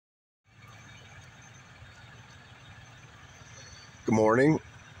Good morning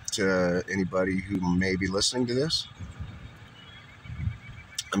to anybody who may be listening to this.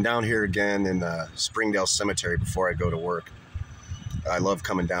 I'm down here again in Springdale Cemetery before I go to work. I love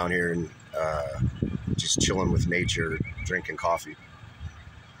coming down here and just chilling with nature, drinking coffee.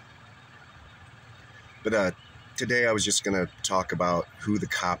 But today I was just going to talk about who the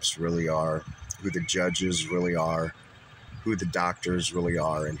cops really are, who the judges really are, who the doctors really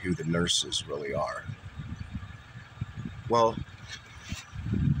are, and who the nurses really are. Well,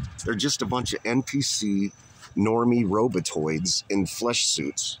 they're just a bunch of NPC normie robotoids in flesh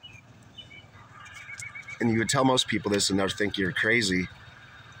suits. And you would tell most people this and they'll think you're crazy.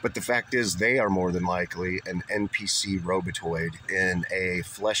 But the fact is they are more than likely an NPC robotoid in a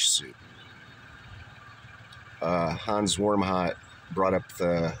flesh suit. Hans Wormhot brought up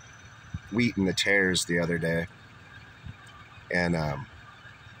the wheat and the tares the other day. And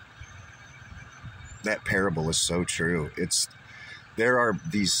that parable is so true. There are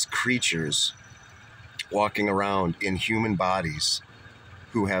these creatures walking around in human bodies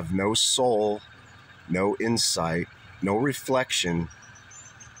who have no soul, no insight, no reflection.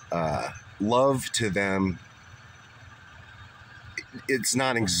 Love to them, it's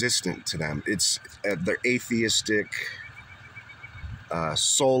non-existent to them. They're atheistic,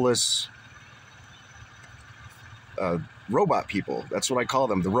 soulless robot people. That's what I call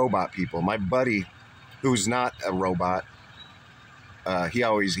them, the robot people. My buddy, who's not a robot,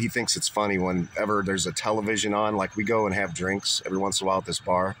 he thinks it's funny whenever there's a television on, like we go and have drinks every once in a while at this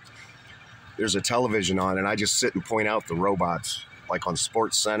bar. There's a television on and I just sit and point out the robots, like on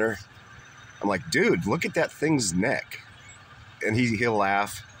Sports Center. I'm like, dude, look at that thing's neck. And he'll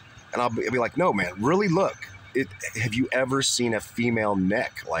laugh and I'll be like, no, man, really look. Have you ever seen a female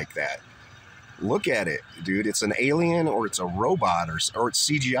neck like that? Look at it, dude. It's an alien or it's a robot or it's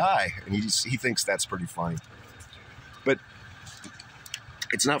CGI. And he thinks that's pretty funny. But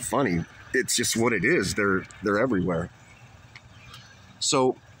it's not funny. It's just what it is. They're everywhere.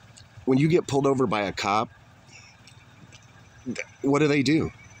 So when you get pulled over by a cop, what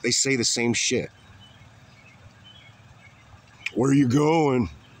do? They say the same shit. Where are you going?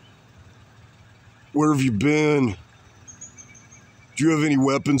 Where have you been? Do you have any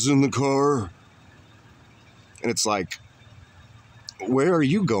weapons in the car? And it's like, where are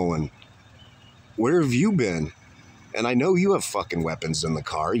you going? Where have you been? And I know you have fucking weapons in the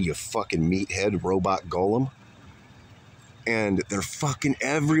car, you fucking meathead robot golem. And they're fucking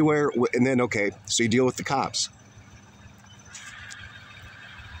everywhere. And then, okay, so you deal with the cops.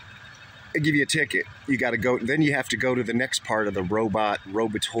 They give you a ticket. You got to go. Then you have to go to the next part of the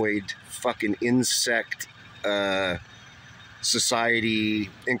robotoid, fucking insect society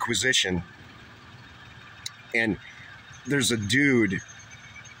inquisition. And there's a dude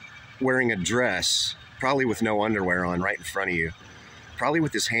wearing a dress, probably with no underwear on, right in front of you. Probably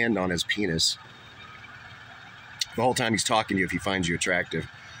with his hand on his penis. The whole time he's talking to you if he finds you attractive.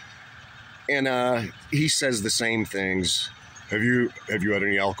 And he says the same things. Have you had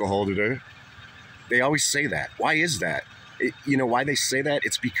any alcohol today? They always say that. Why is that? You know why they say that?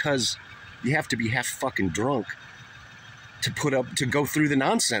 It's because you have to be half fucking drunk to go through the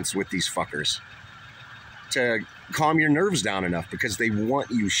nonsense with these fuckers. To calm your nerves down enough because they want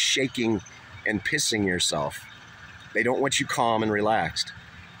you shaking and pissing yourself. They don't want you calm and relaxed.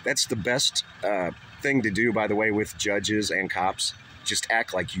 That's the best thing to do, by the way, with judges and cops. Just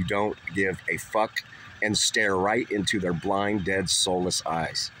act like you don't give a fuck and stare right into their blind, dead, soulless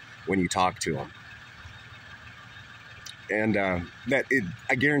eyes when you talk to them. And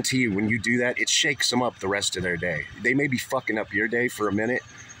I guarantee you, when you do that, it shakes them up the rest of their day. They may be fucking up your day for a minute,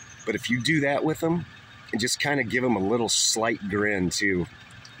 but if you do that with them and just kind of give them a little slight grin to,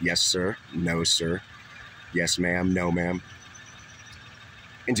 yes, sir, no, sir, yes, ma'am, no, ma'am,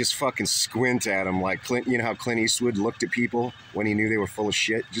 and just fucking squint at them like you know how Clint Eastwood looked at people when he knew they were full of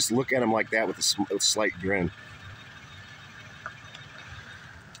shit? Just look at them like that with a slight grin.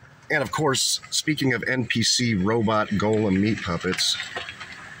 And of course, speaking of NPC robot golem meat puppets,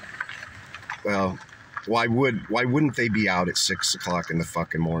 well, why wouldn't they be out at 6 o'clock in the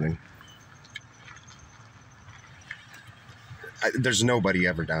fucking morning? There's nobody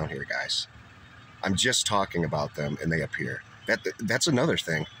ever down here, guys. I'm just talking about them and they appear. That's another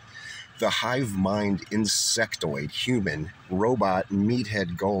thing. The hive mind insectoid human robot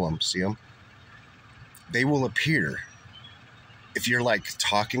meathead golem, see them? They will appear. If you're like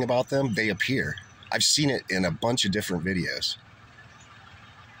talking about them, they appear. I've seen it in a bunch of different videos.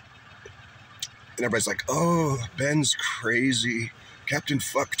 And everybody's like, oh, Ben's crazy. Captain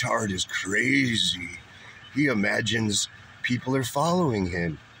Fucktard is crazy. He imagines people are following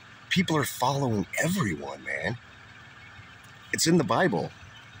him. People are following everyone, man. It's in the Bible.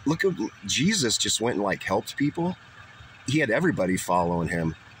 Look at Jesus just went and like helped people. He had everybody following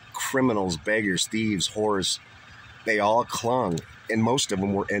him. Criminals, beggars, thieves, whores. They all clung. And most of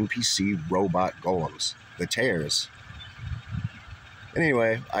them were NPC robot golems. The tears.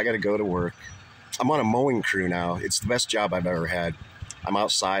 Anyway, I got to go to work. I'm on a mowing crew now. It's the best job I've ever had. I'm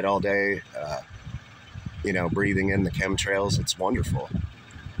outside all day, breathing in the chemtrails. It's wonderful.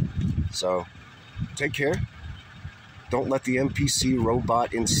 So, take care. Don't let the NPC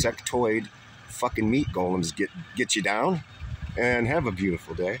robot insectoid fucking meat golems get you down. And have a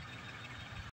beautiful day.